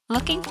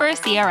Looking for a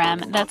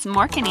CRM that's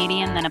more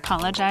Canadian than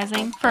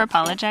apologizing for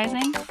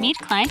apologizing? Meet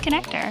Client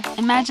Connector.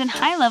 Imagine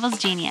high levels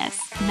genius,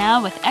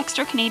 now with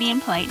extra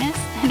Canadian politeness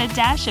and a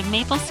dash of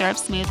maple syrup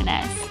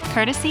smoothness.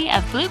 Courtesy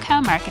of Blue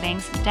Cow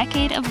Marketing's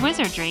decade of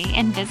wizardry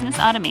in business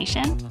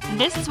automation,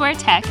 this is where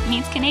tech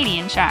meets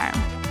Canadian charm.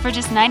 For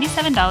just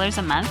 $97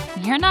 a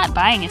month, you're not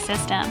buying a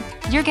system.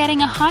 You're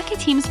getting a hockey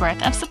team's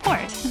worth of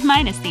support,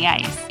 minus the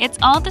ice. It's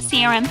all the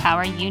CRM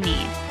power you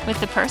need, with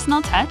the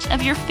personal touch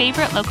of your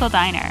favorite local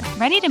diner.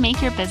 Ready to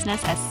make your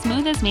business as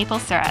smooth as maple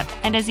syrup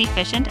and as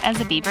efficient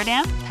as a beaver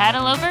dam?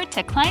 Paddle over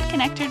to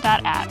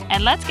clientconnector.app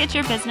and let's get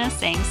your business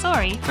saying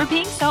sorry for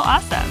being so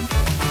awesome.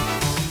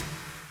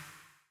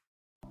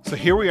 So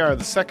here we are,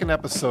 the second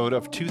episode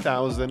of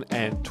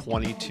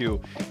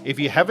 2022. If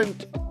you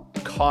haven't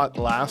caught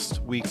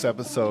last week's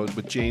episode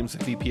with James,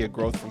 the VP of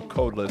Growth from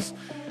Codeless,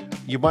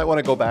 you might want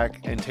to go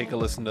back and take a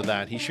listen to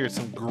that. He shared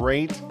some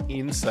great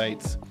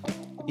insights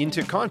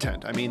into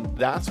content. I mean,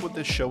 that's what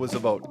this show is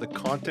about, the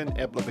Content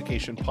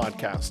Amplification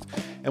Podcast.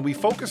 And we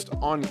focused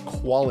on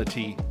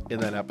quality in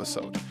that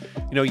episode.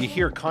 You know, you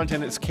hear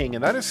content is king,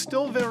 and that is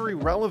still very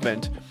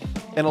relevant.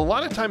 And a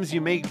lot of times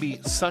you may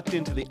be sucked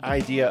into the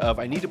idea of,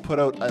 I need to put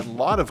out a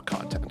lot of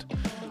content.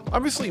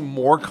 Obviously,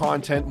 more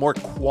content, more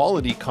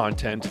quality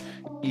content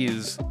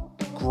is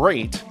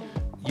great.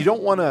 You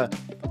don't want to,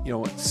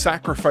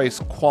 sacrifice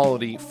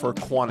quality for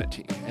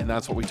quantity. And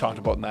that's what we talked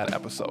about in that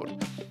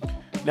episode.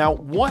 Now,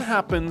 what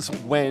happens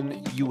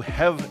when you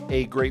have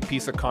a great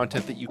piece of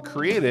content that you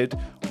created?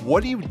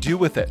 What do you do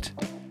with it?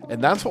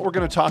 And that's what we're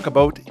going to talk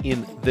about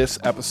in this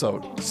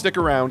episode. Stick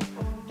around.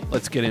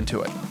 Let's get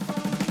into it.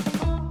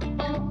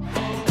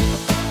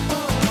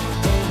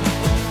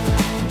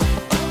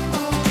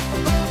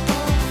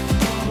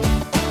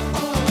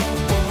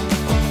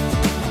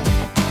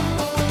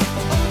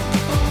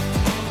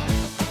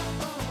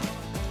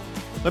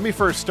 Let me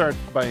first start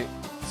by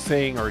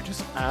saying, or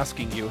just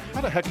asking you, how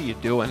the heck are you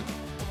doing?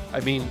 I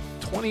mean,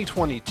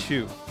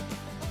 2022.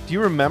 Do you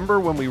remember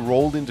when we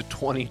rolled into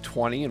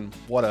 2020 and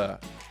what a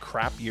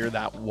crap year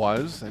that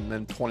was? And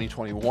then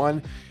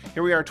 2021,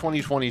 here we are,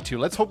 2022.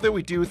 Let's hope that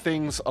we do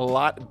things a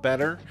lot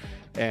better.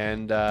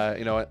 And,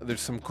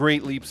 there's some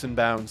great leaps and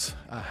bounds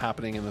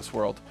happening in this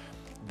world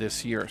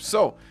this year.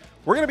 So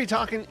we're going to be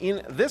talking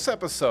in this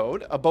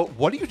episode about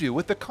what do you do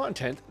with the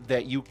content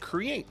that you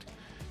create?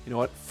 You know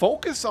what?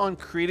 Focus on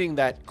creating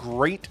that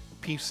great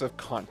piece of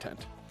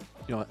content.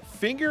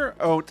 Figure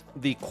out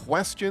the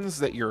questions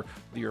that your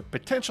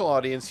potential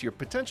audience, your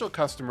potential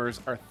customers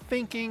are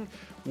thinking,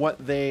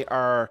 what they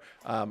are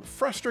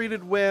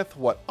frustrated with,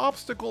 what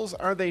obstacles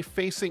are they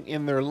facing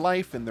in their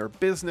life, in their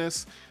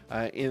business,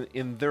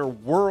 in their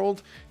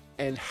world,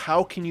 and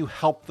how can you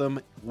help them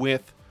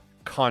with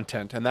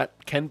content? And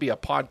that can be a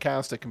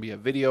podcast, it can be a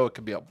video, it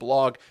can be a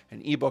blog,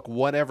 an ebook,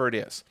 whatever it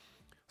is.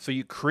 So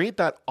you create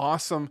that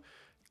awesome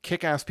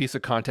kick-ass piece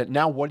of content.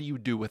 Now, what do you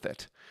do with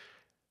it?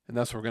 And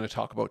that's what we're going to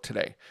talk about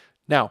today.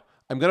 Now,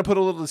 I'm going to put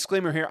a little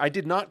disclaimer here. I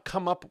did not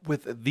come up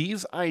with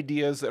these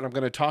ideas that I'm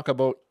going to talk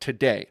about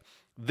today.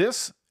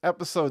 This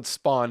episode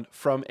spawned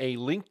from a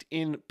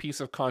LinkedIn piece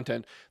of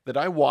content that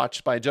I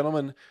watched by a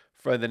gentleman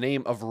by the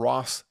name of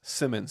Ross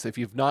Simmons. If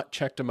you've not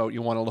checked him out,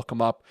 you want to look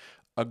him up.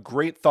 A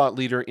great thought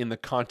leader in the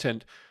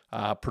content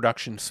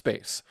production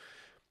space.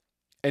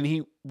 And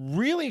he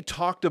really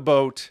talked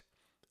about,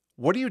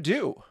 what do you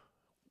do?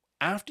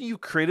 After you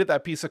created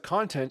that piece of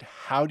content,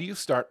 how do you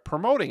start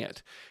promoting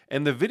it?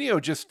 And the video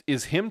just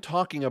is him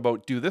talking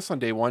about, do this on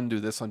day one, do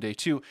this on day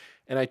two.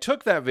 And I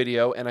took that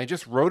video and I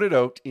just wrote it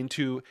out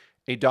into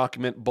a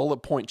document, bullet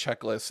point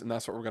checklist, and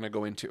that's what we're going to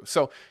go into.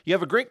 So you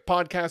have a great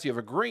podcast, you have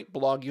a great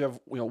blog, you have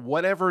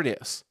whatever it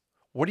is.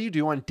 What do you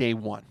do on day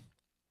one?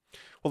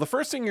 Well, the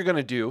first thing you're going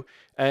to do,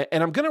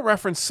 and I'm going to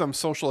reference some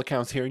social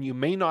accounts here, and you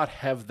may not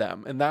have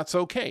them, and that's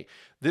okay.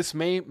 This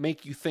may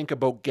make you think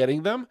about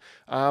getting them,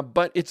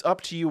 but it's up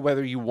to you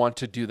whether you want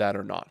to do that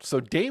or not. So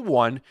day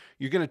one,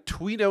 you're going to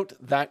tweet out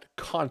that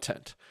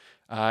content.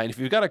 And if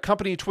you've got a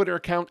company Twitter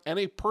account and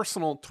a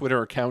personal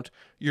Twitter account,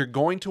 you're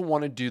going to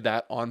want to do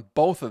that on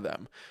both of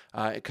them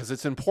because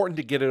it's important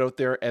to get it out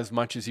there as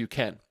much as you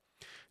can.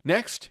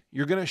 Next,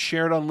 you're going to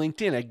share it on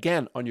LinkedIn,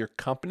 again, on your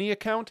company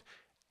account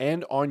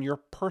and on your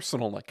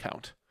personal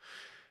account.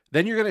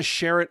 Then you're going to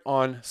share it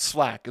on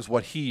Slack, is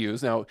what he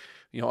used. Now,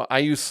 I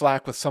use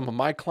Slack with some of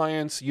my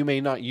clients. You may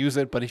not use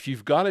it, but if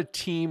you've got a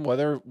team,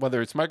 whether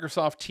it's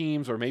Microsoft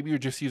Teams or maybe you're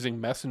just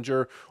using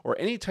Messenger or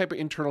any type of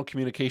internal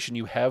communication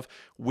you have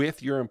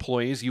with your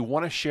employees, you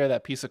want to share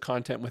that piece of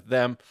content with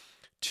them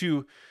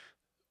to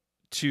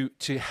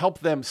help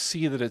them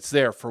see that it's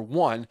there, for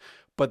one,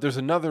 but there's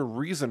another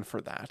reason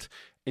for that.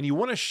 And you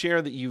want to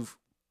share that you've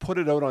put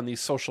it out on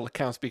these social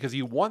accounts because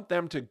you want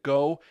them to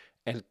go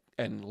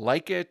and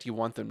like it. You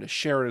want them to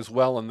share it as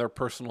well on their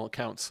personal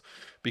accounts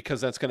because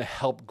that's going to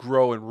help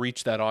grow and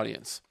reach that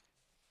audience.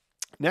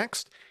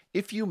 Next,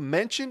 if you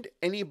mentioned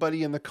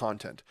anybody in the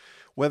content,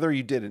 Whether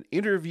you did an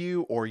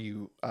interview or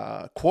you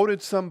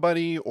quoted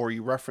somebody or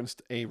you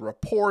referenced a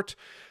report,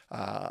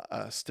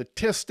 a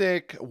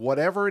statistic,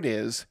 whatever it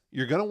is,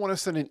 you're going to want to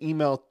send an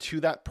email to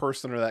that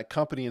person or that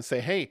company and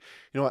say, hey, you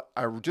know what,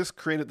 I just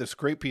created this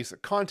great piece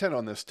of content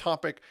on this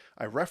topic.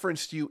 I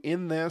referenced you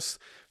in this.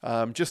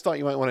 Just thought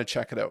you might want to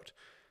check it out.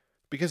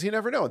 Because you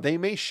never know, they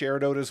may share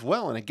it out as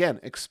well. And again,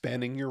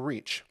 expanding your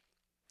reach.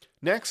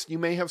 Next, you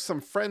may have some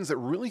friends that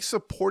really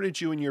supported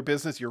you in your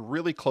business you're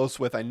really close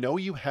with. I know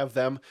you have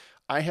them.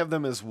 I have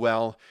them as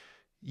well.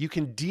 You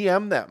can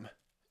DM them,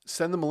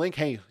 send them a link.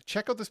 Hey,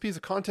 check out this piece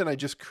of content I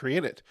just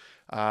created.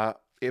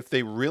 If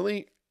they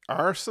really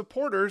are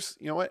supporters,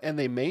 you know what, and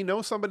they may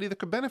know somebody that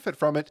could benefit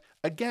from it,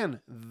 again,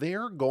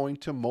 they're going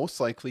to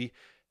most likely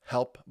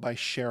help by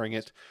sharing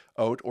it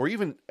out or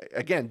even,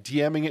 again,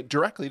 DMing it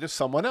directly to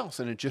someone else,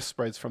 and it just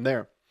spreads from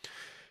there.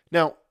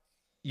 Now,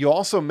 you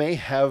also may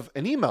have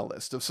an email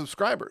list of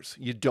subscribers.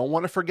 You don't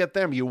want to forget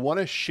them. You want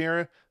to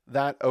share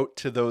that out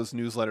to those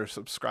newsletter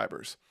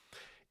subscribers.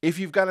 If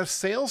you've got a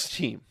sales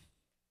team,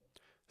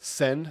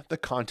 send the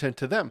content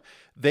to them.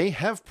 They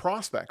have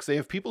prospects. They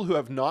have people who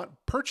have not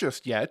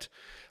purchased yet.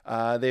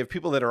 They have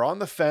people that are on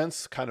the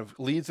fence, kind of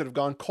leads that have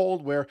gone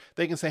cold, where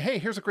they can say, hey,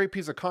 here's a great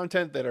piece of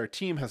content that our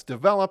team has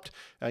developed.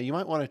 You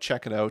might want to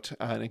check it out.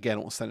 And again,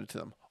 we'll send it to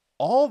them.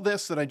 All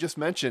this that I just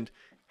mentioned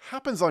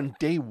happens on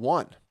day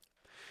one.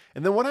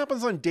 And then what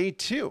happens on day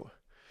two?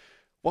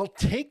 Well,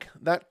 take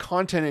that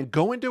content and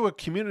go into a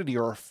community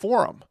or a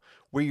forum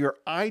where your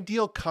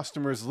ideal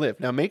customers live.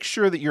 Now, make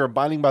sure that you're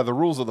abiding by the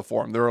rules of the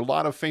forum. There are a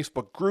lot of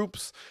Facebook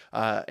groups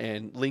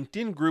and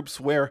LinkedIn groups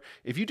where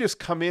if you just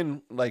come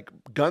in like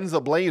guns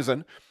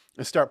a-blazing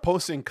and start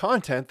posting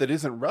content that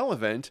isn't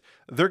relevant,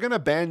 they're going to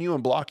ban you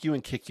and block you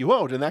and kick you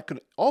out. And that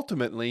could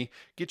ultimately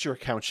get your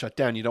account shut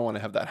down. You don't want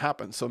to have that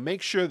happen. So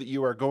make sure that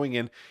you are going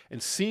in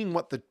and seeing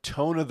what the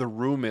tone of the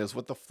room is,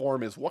 what the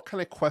forum is, what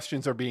kind of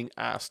questions are being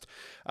asked,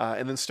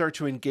 and then start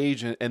to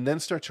engage and then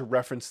start to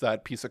reference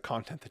that piece of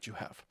content that you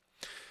have.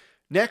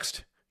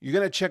 Next, you're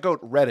going to check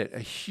out Reddit, a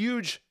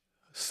huge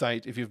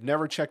site. If you've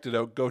never checked it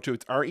out, go to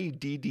it's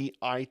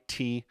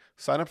Reddit,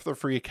 sign up for the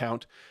free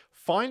account.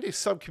 Find a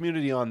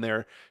sub-community on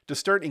there to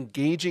start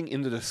engaging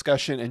in the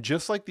discussion. And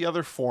just like the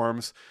other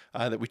forums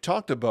that we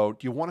talked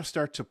about, you want to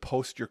start to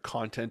post your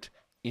content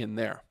in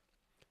there.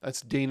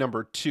 That's day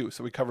number 2.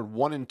 So we covered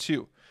 1 and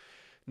 2.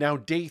 Now,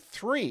 day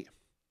 3,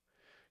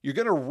 you're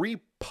going to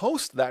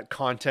repost that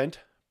content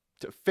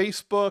to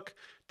Facebook,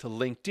 to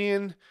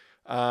LinkedIn,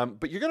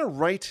 but you're going to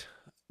write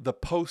the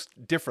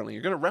post differently.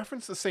 You're going to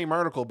reference the same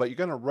article, but you're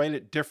going to write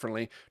it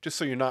differently just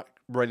so you're not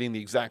writing the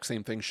exact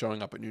same thing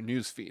showing up in your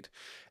newsfeed.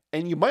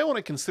 And you might want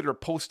to consider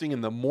posting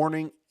in the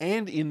morning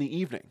and in the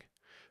evening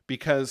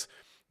because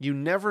you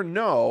never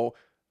know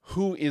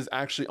who is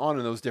actually on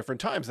in those different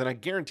times. And I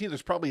guarantee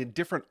there's probably a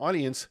different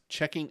audience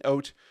checking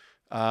out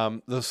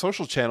the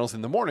social channels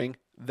in the morning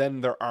than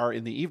there are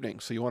in the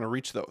evening. So you want to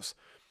reach those.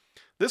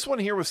 This one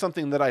here was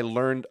something that I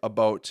learned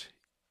about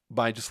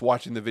by just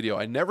watching the video.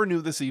 I never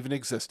knew this even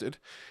existed.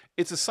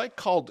 It's a site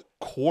called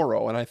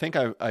Quora, and I think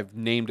I've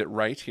named it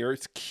right here.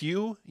 It's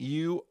Quora.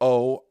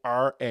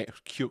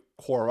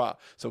 Quora.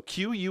 So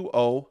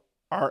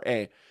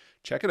Quora.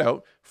 Check it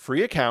out.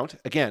 Free account.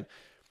 Again,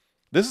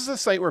 this is a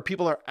site where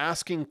people are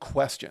asking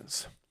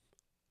questions.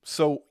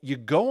 So you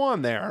go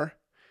on there,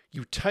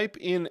 you type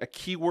in a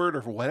keyword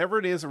or whatever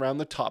it is around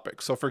the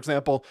topic. So for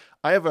example,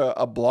 I have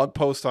a blog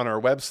post on our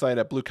website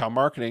at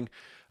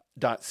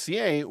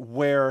bluecowmarketing.ca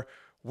where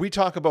we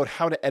talk about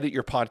how to edit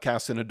your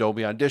podcast in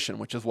Adobe Audition,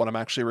 which is what I'm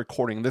actually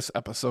recording this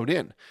episode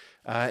in.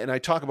 And I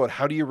talk about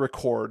how do you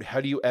record, how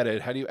do you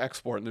edit, how do you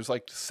export, and there's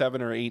like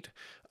 7 or 8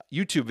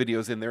 YouTube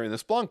videos in there in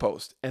this blog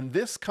post. And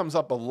this comes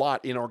up a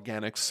lot in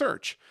organic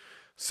search.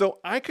 So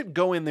I could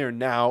go in there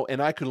now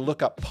and I could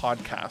look up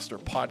podcast or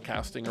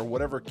podcasting or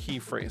whatever key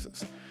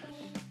phrases.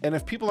 And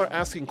if people are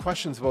asking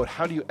questions about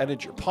how do you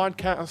edit your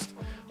podcast,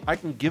 I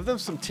can give them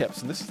some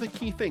tips. And this is the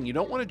key thing. You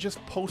don't want to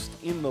just post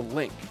in the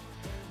link.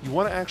 You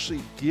want to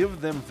actually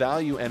give them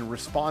value and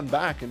respond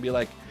back and be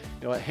like,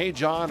 you know, hey,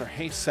 John, or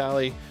hey,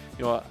 Sally,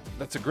 you know,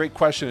 that's a great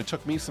question. It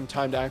took me some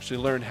time to actually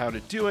learn how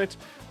to do it.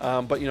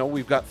 But, you know,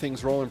 we've got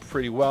things rolling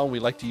pretty well. We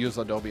like to use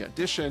Adobe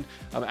Audition.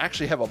 I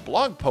actually have a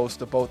blog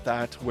post about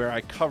that where I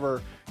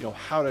cover, you know,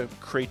 how to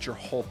create your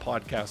whole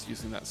podcast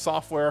using that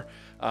software.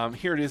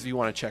 Here it is if you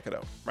want to check it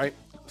out, right?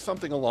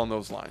 Something along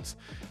those lines.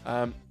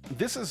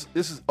 This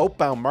is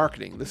outbound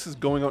marketing. This is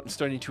going out and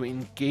starting to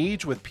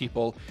engage with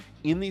people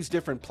in these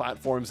different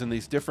platforms and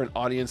these different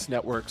audience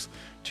networks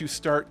to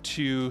start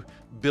to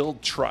build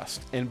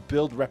trust and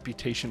build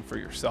reputation for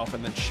yourself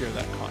and then share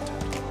that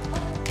content.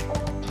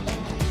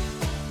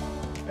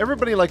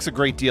 Everybody likes a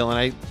great deal, and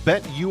I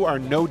bet you are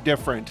no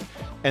different.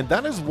 And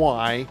that is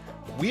why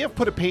we have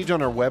put a page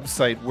on our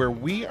website where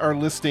we are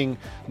listing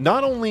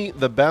not only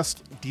the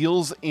best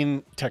deals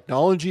in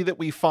technology that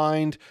we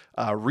find,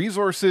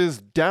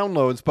 resources,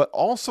 downloads, but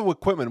also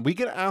equipment. We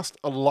get asked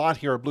a lot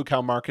here at Blue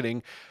Cow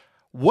Marketing,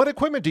 What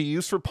equipment do you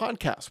use for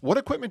podcasts? What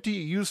equipment do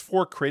you use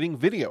for creating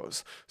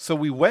videos? So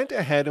we went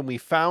ahead and we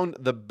found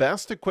the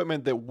best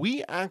equipment that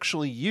we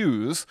actually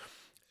use,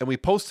 and we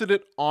posted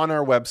it on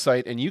our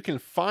website, and you can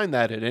find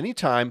that at any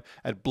time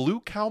at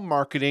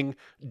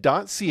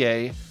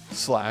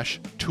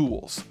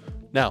bluecowmarketing.ca/tools.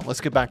 Now,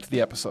 let's get back to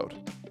the episode.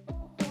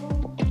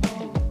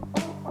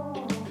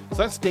 So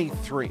that's day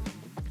 3.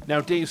 Now,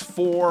 days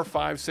 4,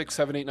 5, 6,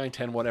 7, 8, 9,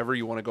 10, whatever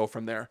you want to go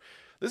from there.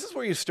 This is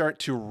where you start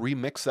to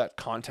remix that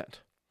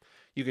content.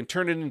 You can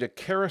turn it into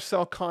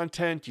carousel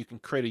content. You can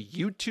create a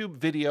YouTube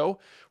video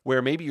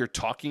where maybe you're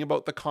talking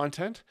about the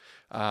content.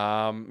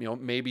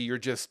 Maybe you're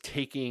just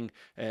taking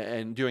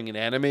and doing an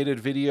animated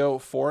video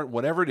for it,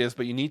 whatever it is,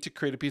 but you need to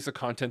create a piece of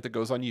content that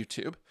goes on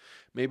YouTube.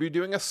 Maybe you're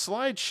doing a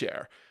slide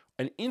share,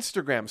 an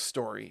Instagram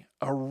story,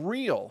 a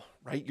reel,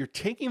 right? You're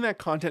taking that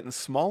content in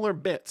smaller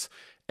bits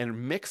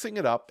and mixing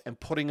it up and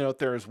putting it out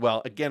there as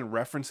well. Again,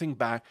 referencing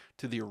back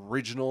to the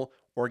original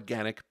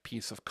organic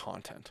piece of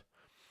content.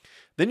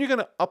 Then you're going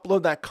to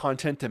upload that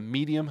content to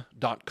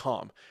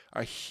medium.com,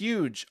 a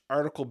huge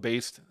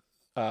article-based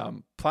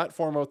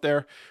platform out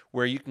there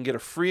where you can get a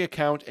free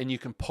account and you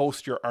can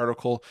post your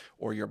article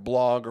or your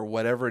blog or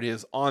whatever it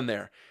is on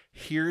there.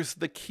 Here's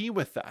the key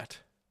with that.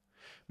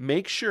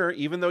 Make sure,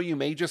 even though you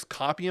may just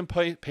copy and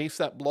paste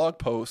that blog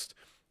post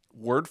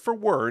word for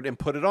word and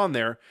put it on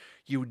there,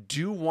 you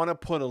do want to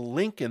put a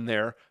link in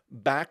there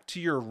back to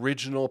your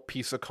original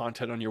piece of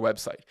content on your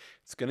website.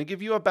 It's going to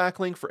give you a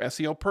backlink for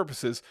SEO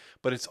purposes,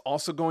 but it's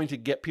also going to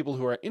get people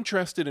who are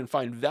interested and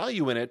find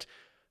value in it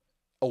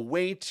a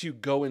way to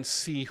go and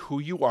see who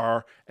you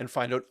are and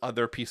find out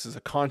other pieces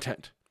of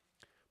content.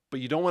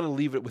 But you don't want to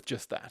leave it with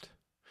just that.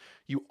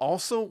 You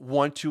also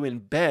want to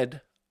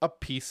embed a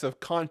piece of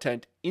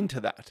content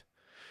into that.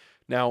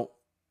 Now,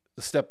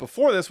 the step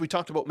before this, we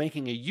talked about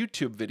making a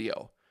YouTube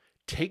video.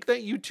 Take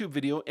that YouTube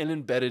video and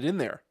embed it in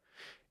there.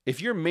 If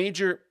your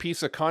major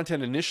piece of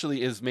content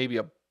initially is maybe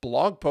a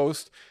blog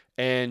post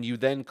and you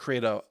then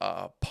create a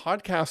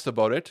podcast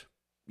about it,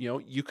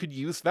 you could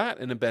use that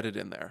and embed it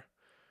in there,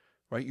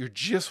 right? You're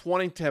just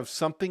wanting to have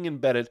something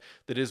embedded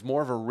that is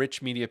more of a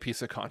rich media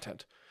piece of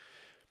content.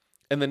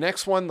 And the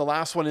next one, the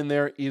last one in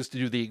there, is to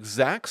do the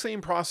exact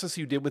same process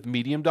you did with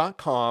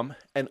medium.com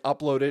and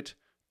upload it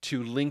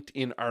to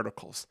LinkedIn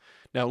articles.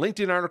 Now,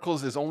 LinkedIn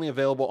articles is only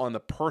available on the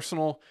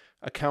personal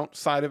account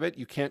side of it.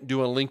 You can't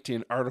do a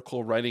LinkedIn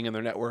article writing in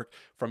their network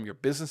from your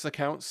business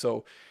account.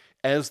 So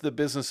as the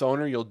business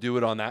owner, you'll do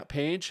it on that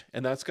page.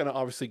 And that's going to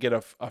obviously get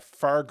a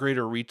far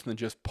greater reach than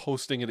just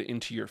posting it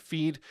into your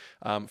feed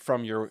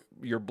from your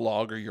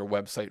blog or your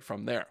website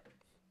from there.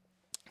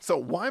 So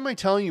why am I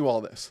telling you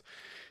all this?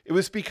 It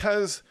was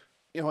because,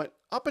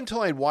 up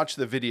until I'd watched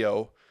the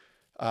video,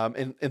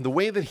 and the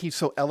way that he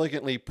so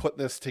elegantly put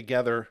this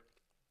together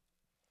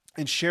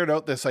and shared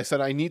out this, I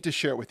said, I need to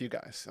share it with you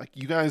guys. Like,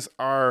 you guys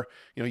are,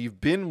 you've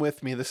been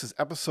with me. This is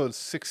episode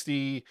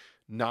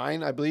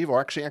 69, I believe, or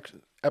actually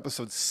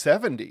episode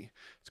 70.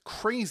 It's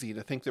crazy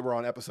to think that we're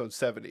on episode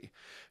 70,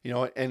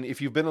 and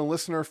if you've been a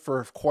listener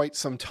for quite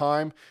some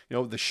time,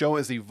 the show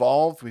has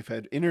evolved. We've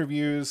had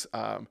interviews.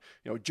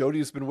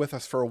 Jody's been with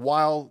us for a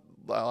while.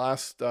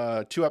 Last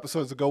 2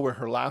 episodes ago were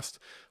her last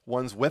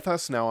ones with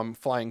us. Now I'm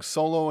flying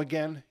solo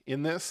again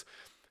in this,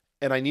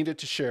 and I needed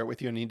to share it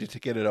with you. I needed to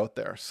get it out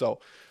there. So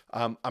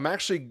I'm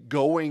actually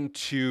going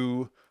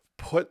to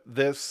put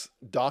this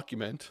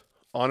document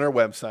on our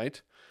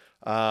website.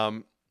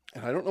 And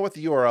I don't know what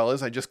the URL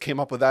is. I just came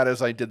up with that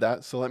as I did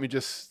that. So let me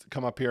just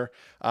come up here.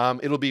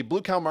 It'll be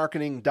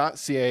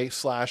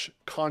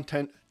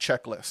bluecowmarketing.ca/content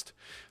checklist.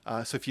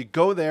 So if you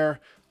go there,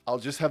 I'll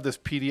just have this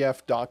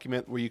PDF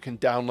document where you can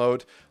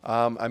download.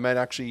 I might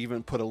actually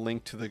even put a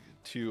link to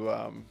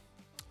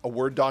a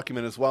Word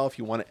document as well if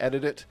you want to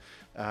edit it.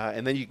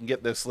 And then you can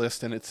get this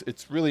list, and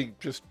it's really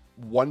just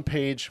one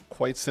page,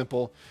 quite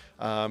simple.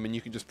 And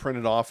you can just print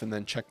it off and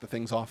then check the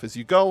things off as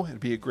you go.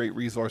 It'd be a great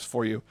resource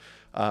for you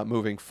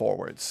moving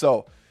forward.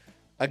 So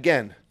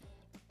again,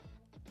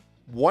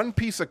 one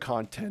piece of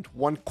content,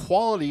 one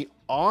quality,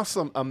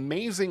 awesome,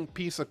 amazing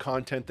piece of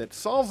content that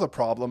solves a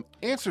problem,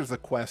 answers a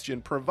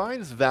question,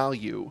 provides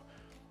value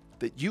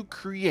that you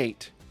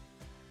create.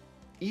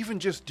 Even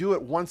just do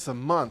it once a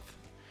month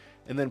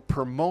and then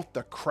promote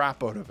the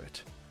crap out of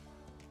it.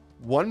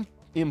 One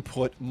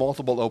input,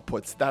 multiple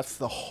outputs. That's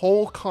the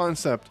whole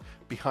concept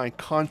behind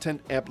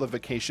content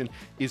amplification,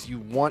 is you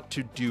want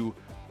to do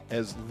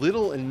as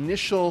little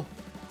initial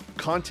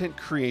content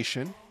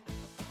creation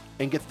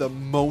and get the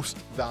most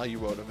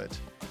value out of it.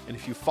 And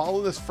if you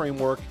follow this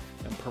framework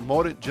and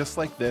promote it just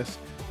like this,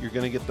 you're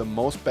going to get the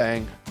most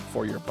bang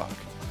for your buck.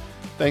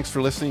 Thanks for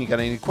listening. You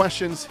got any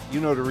questions? You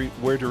know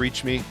where to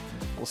reach me.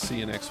 We'll see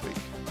you next week.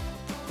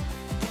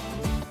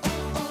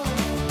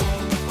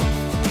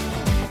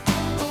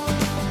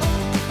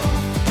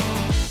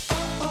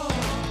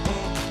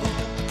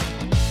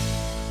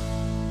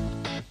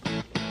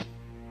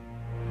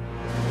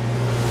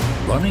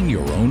 Running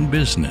your own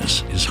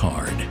business is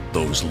hard.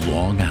 Those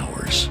long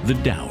hours, the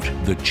doubt,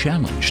 the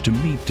challenge to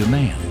meet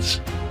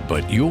demands.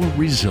 But you're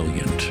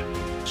resilient,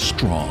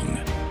 strong,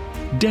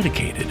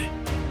 Dedicated.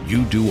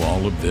 You do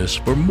all of this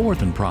for more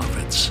than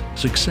profits,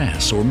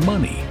 success, or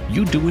money.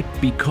 You do it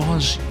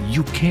because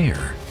you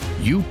care.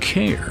 You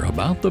care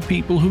about the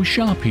people who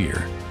shop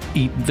here,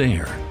 eat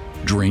there,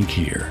 drink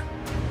here.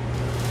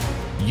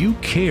 You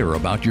care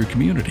about your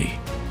community.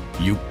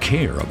 You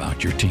care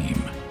about your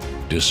team.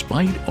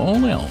 Despite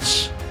all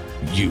else,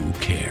 you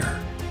care.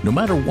 No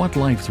matter what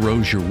life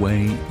throws your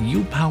way,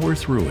 you power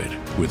through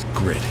it with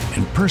grit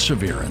and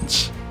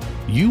perseverance.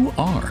 You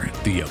are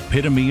the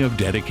epitome of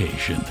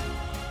dedication.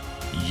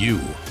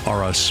 You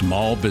are a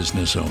small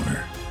business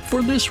owner.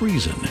 For this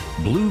reason,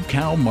 Blue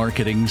Cow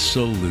Marketing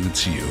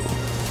salutes you.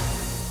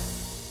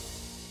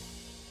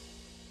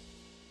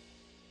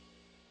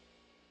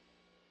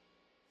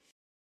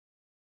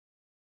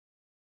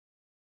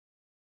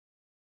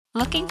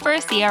 Looking for a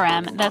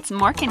CRM that's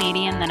more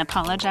Canadian than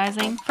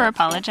apologizing for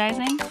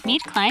apologizing?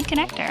 Meet Client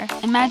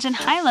Connector. Imagine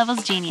high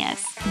levels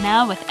genius,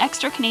 now with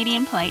extra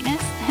Canadian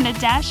politeness and a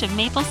dash of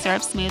maple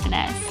syrup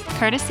smoothness.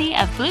 Courtesy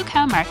of Blue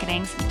Cow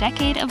Marketing's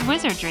decade of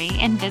wizardry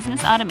in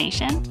business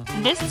automation,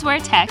 this is where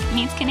tech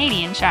meets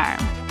Canadian charm.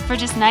 For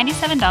just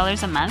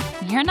 $97 a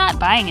month, you're not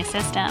buying a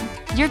system.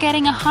 You're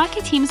getting a hockey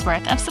team's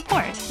worth of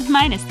support,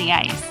 minus the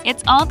ice.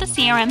 It's all the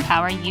CRM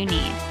power you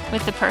need,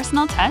 with the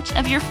personal touch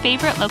of your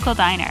favorite local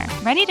diner,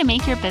 ready to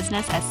make your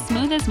business as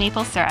smooth as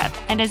maple syrup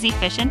and as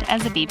efficient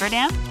as a beaver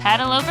dam.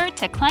 Paddle over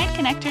to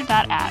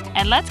clientconnector.app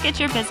and let's get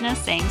your business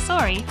saying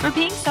sorry for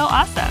being so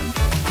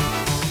awesome.